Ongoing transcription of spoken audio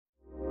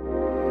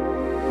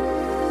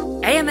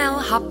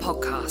AML Hub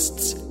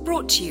Podcasts,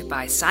 brought to you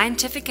by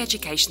Scientific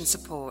Education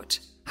Support.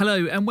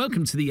 Hello and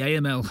welcome to the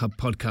AML Hub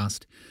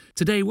Podcast.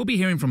 Today we'll be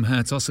hearing from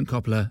Gert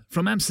Ossenkoppelen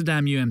from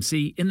Amsterdam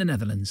UMC in the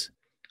Netherlands.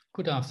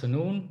 Good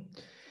afternoon.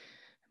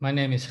 My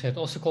name is Gert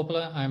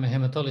Ossenkoppelen. I'm a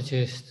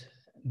hematologist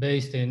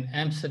based in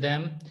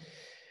Amsterdam.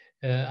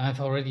 I have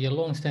already a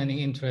long-standing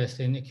interest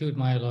in acute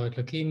myeloid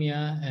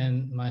leukemia,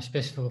 and my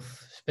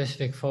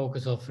specific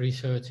focus of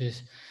research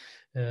is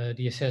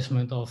the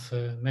assessment of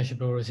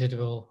measurable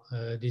residual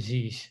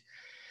disease.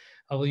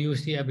 I will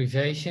use the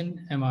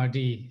abbreviation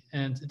MRD,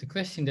 and the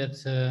question that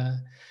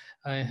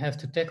I have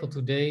to tackle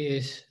today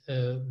is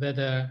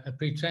whether a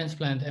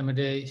pre-transplant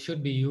MRD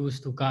should be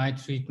used to guide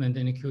treatment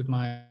in acute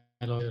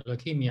myeloid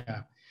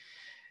leukemia.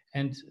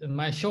 And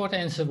my short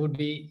answer would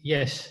be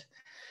yes.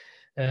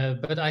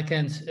 But I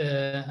can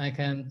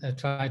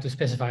try to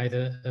specify it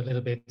a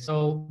little bit.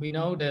 So we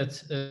know that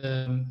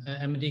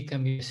MRD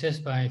can be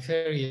assessed by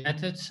various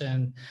methods,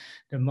 and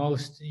the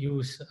most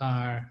used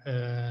are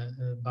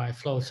by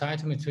flow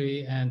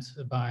cytometry and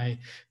by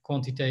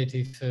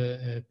quantitative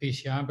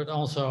PCR, but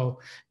also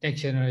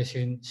next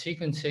generation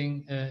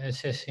sequencing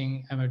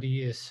assessing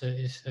MRD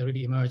is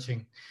really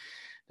emerging.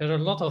 There are a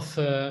lot of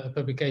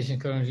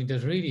publications currently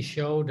that really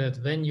show that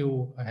when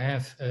you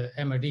have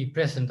MRD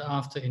present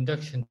after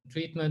induction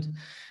treatment,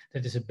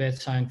 that is a bad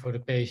sign for the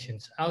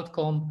patient's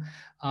outcome.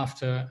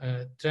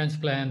 After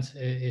transplant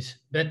is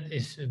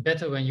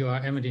better when you are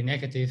MRD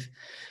negative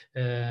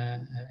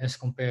as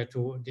compared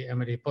to the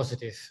MRD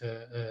positive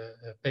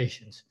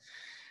patients.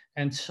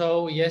 And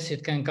so, yes,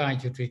 it can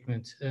guide your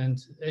treatment. And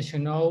as you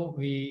know,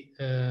 we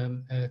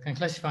can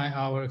classify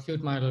our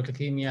acute myeloid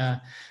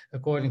leukemia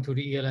according to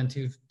the ELN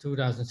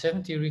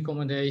 2070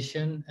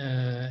 recommendation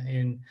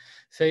in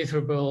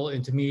favorable,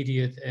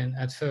 intermediate, and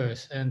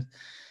adverse. And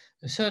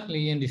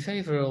certainly in the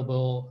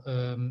favorable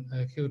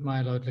acute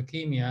myeloid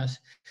leukemias,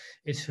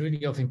 it's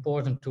really of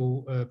importance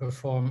to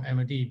perform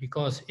MRD,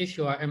 because if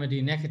you are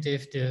MRD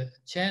negative, the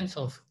chance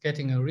of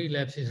getting a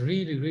relapse is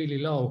really, really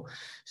low.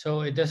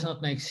 So it does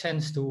not make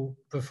sense to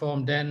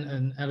perform then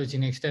an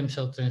allogeneic stem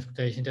cell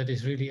transplantation that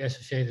is really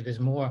associated with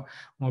more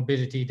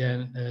morbidity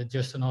than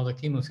just another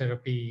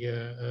chemotherapy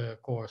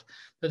course.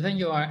 But when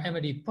you are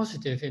MRD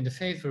positive in the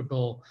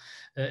favorable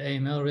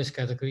AML risk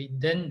category,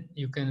 then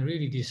you can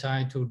really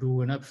decide to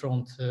do an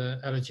upfront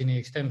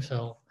allogeneic stem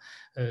cell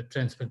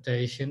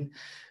transplantation.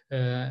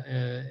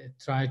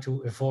 Try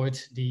to avoid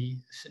the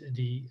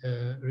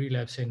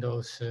relapse in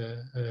those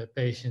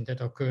patients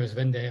that occurs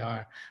when they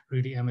are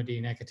really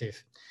MRD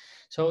negative.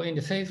 So in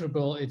the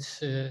favorable,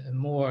 it's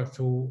more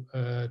to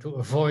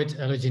avoid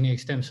allogeneic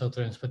stem cell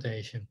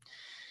transplantation.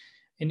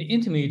 In the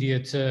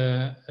intermediate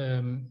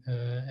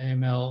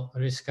AML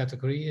risk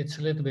category, it's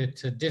a little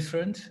bit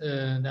different.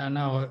 There are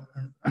now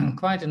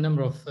quite a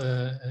number of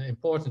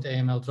important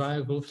AML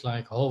trial groups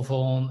like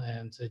HOVON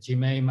and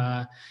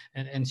GMEMA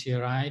and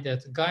NCRI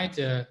that guide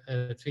their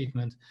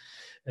treatment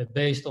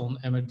based on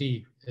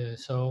MRD.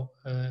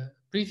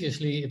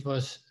 Previously, it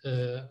was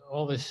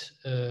always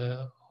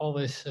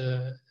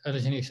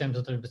allogeneic stem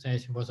cell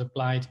transplantation was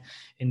applied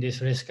in this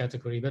risk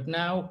category. But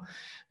now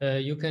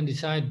you can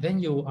decide when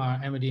you are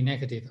MRD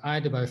negative,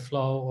 either by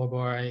flow or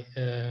by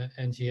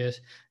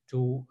NGS,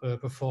 to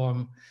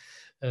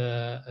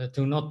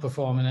not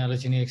perform an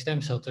allogeneic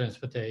stem cell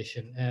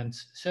transplantation. And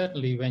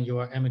certainly when you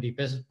are MRD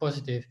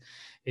positive,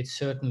 it's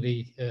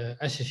certainly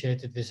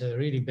associated with a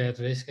really bad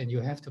risk, and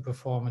you have to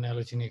perform an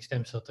allogeneic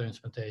stem cell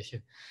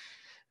transplantation.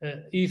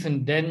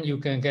 Even then, you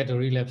can get a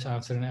relapse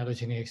after an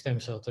allogeneic stem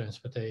cell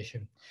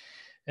transplantation.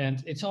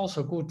 And it's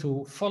also good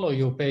to follow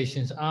your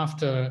patients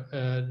after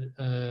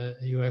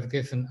you have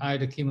given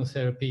either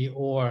chemotherapy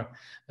or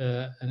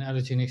an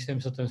allogeneic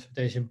stem cell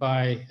transplantation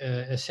by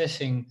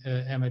assessing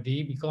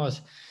MRD,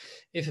 because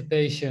if a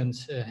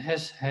patient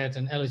has had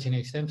an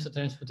allogeneic stem cell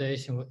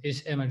transplantation,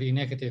 is MRD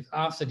negative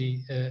after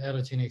the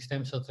allogeneic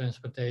stem cell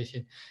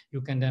transplantation,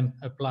 you can then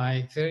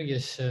apply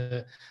various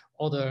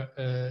other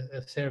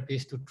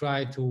therapies to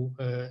try to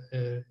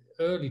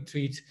early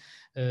treat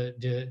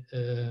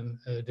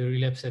the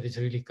relapse that is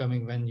really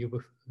coming when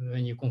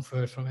you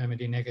convert from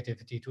MRD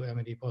negativity to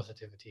MRD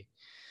positivity.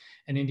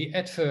 And in the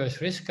adverse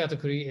risk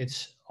category,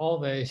 it's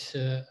always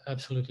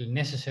absolutely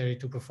necessary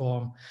to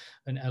perform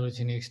an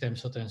allogeneic stem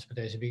cell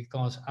transplantation,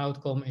 because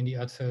outcome in the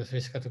adverse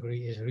risk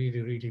category is really,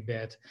 really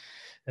bad.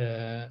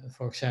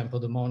 For example,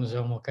 the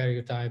monosomal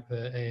karyotype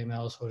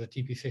AMLs or the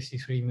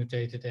TP53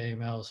 mutated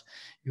AMLs,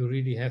 you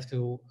really have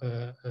to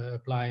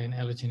apply an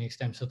allogeneic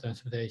stem cell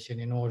transplantation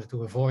in order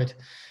to avoid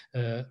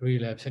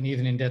relapse. And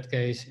even in that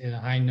case, a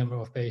high number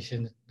of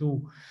patients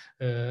do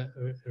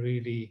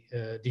really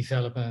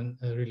develop a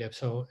relapse.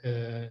 So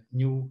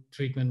new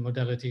treatment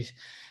modalities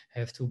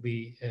have to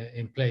be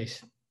in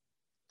place.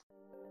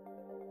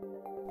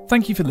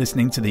 Thank you for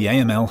listening to the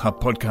AML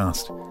Hub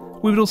podcast.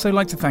 We would also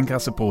like to thank our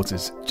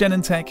supporters,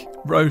 Genentech,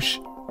 Roche,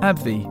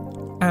 AbbVie,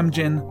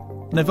 Amgen,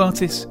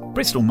 Novartis,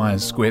 Bristol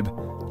Myers Squibb,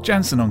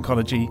 Janssen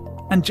Oncology,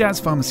 and Jazz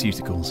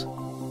Pharmaceuticals.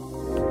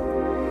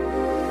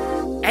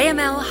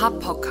 AML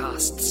Hub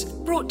Podcasts.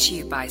 brought to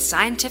you by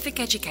Scientific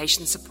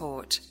Education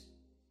Support.